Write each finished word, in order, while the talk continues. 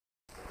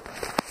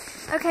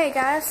Okay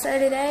guys, so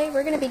today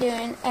we're going to be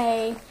doing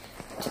a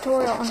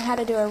tutorial on how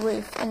to do a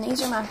roof, and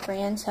these are my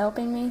friends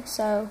helping me.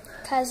 So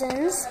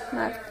cousins,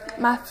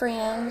 my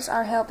friends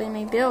are helping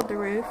me build the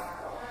roof.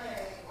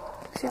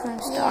 So you're going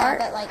to start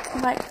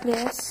like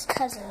this,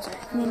 cousins,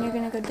 and then you're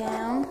going to go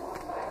down,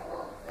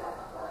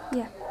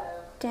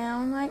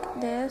 down like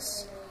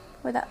this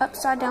with the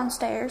upside down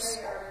stairs,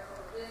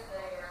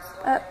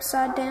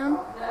 upside down,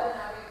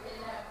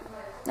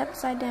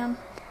 upside down.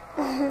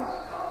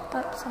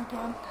 Upside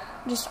down,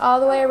 just all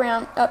the way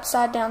around,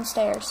 upside down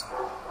stairs.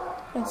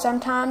 And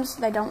sometimes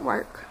they don't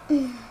work,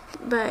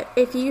 but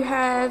if you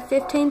have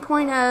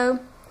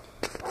 15.0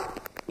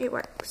 it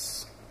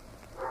works.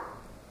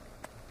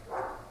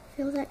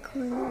 Fill that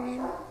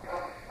corner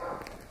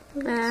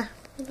in.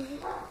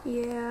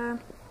 Yeah.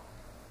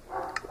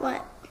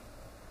 What?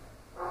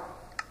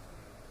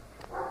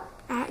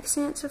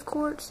 Accents of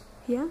quartz.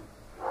 Yeah,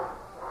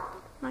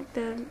 like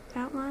the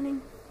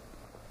outlining.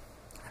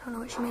 I don't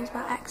know what she means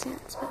by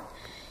accents, but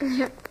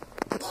yeah,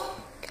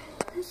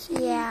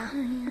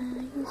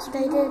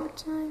 they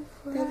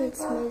did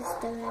smooth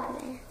stone over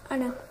there. I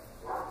know.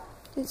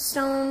 It's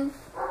stone.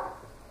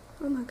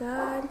 Oh my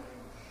god.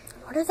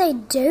 What are they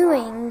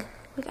doing?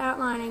 With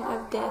outlining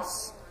of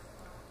this.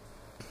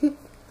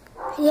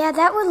 Yeah,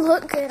 that would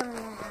look good on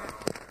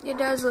that. It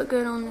does look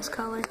good on this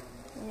color.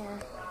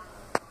 Yeah.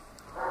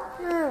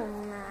 Oh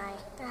my.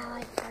 I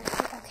like that.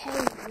 Okay,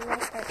 you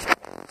like that.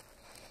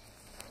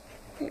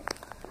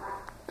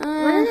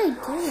 What are they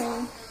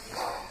doing?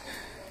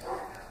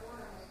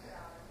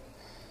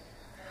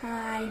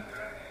 Hi.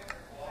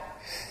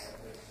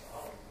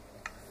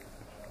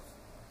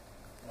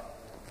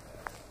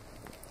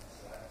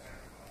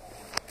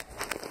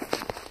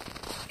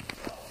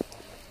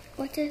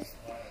 What does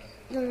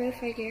the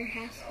roof of your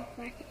house look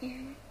like,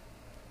 Anna?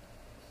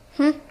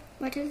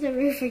 What does the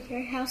roof of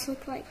your house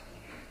look like?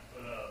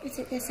 Is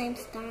it the same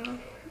style?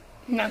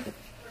 No.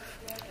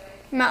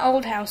 My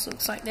old house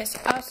looks like this.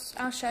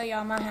 I'll show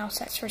y'all my house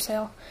that's for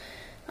sale.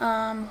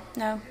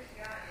 No.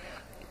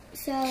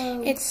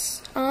 So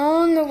it's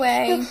on the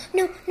way.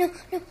 No. I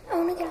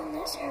want to get on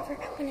that server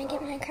when I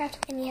get Minecraft,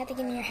 and you have to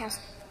give me your house.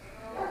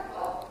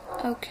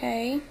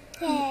 Okay.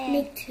 Yay.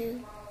 Me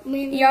too.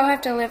 Y'all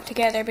have to live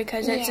together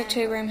because it's a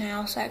 2-room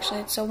house.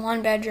 Actually, it's a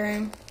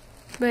 1-bedroom,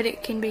 but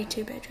it can be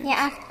 2 bedrooms.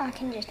 Yeah, I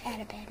can just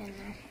add a bed in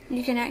there.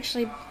 You can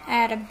actually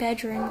add a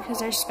bedroom because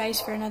there's space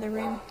for another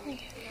room.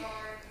 Okay.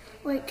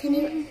 Wait, can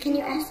you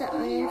ask the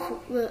owner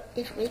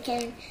if we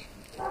can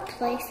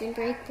place and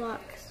break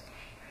blocks?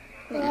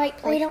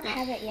 Like we don't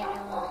have it yet,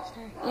 Ella,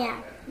 so.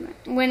 Yeah.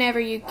 Whenever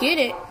you get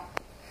it,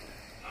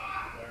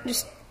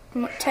 just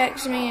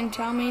text me and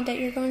tell me that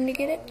you're going to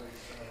get it.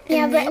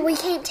 Yeah, but we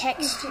can't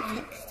text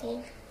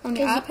you. On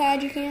the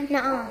iPad you can?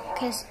 No,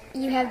 because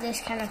you have this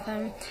kind of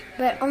phone.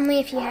 But only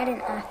if you had an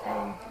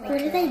iPhone.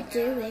 What are they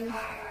doing?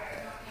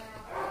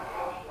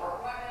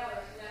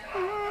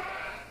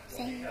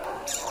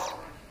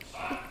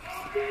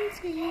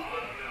 Excuse me.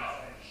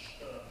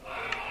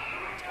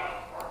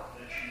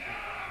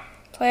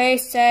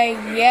 Please say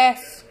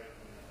yes.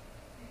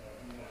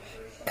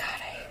 God, I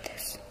hate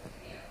this.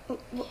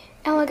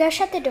 Ella, go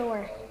shut the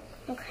door.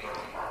 Okay.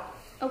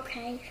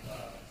 Okay.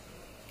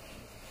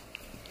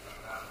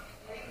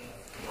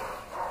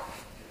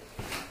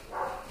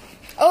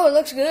 Oh, it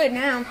looks good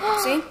now.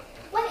 See?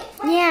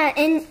 Yeah,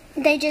 and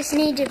they just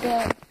need to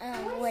build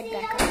wood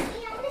back up.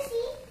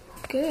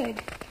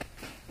 Good.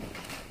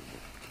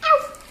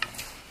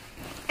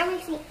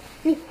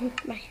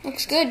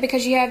 Looks good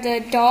because you have the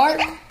dark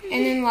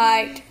and then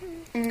light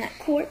and that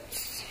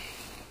Quartz.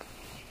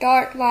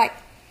 dark, light,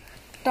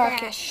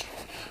 darkish.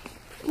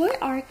 What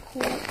are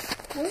quartz?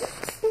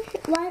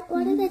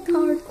 What are they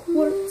called?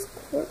 Quartz.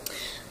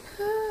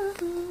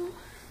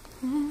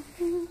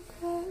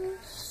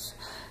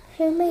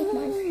 Who made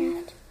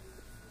Minecraft?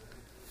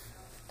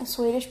 A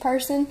Swedish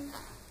person.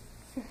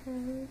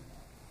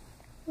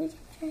 We can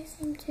try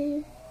some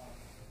too.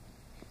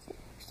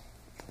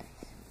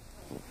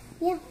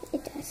 Yeah,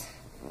 it does.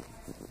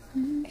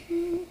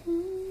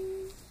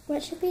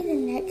 What should be the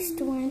next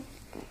one?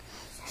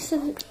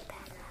 So,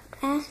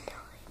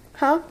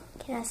 Huh?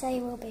 Can I say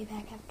we'll be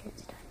back after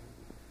it's done?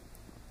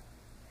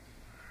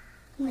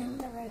 No.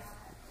 The roof.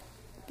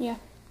 Yeah.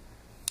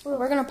 Well,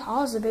 we're going to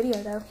pause the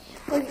video though.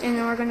 And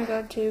then we're going to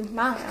go to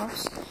my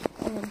house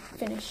and then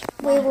finish.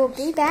 We will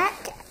be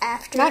back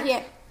after. Not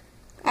yet.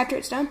 After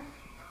it's done.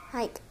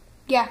 Like.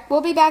 Yeah,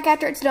 we'll be back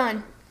after it's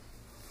done.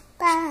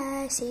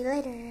 Bye. See you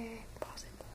later.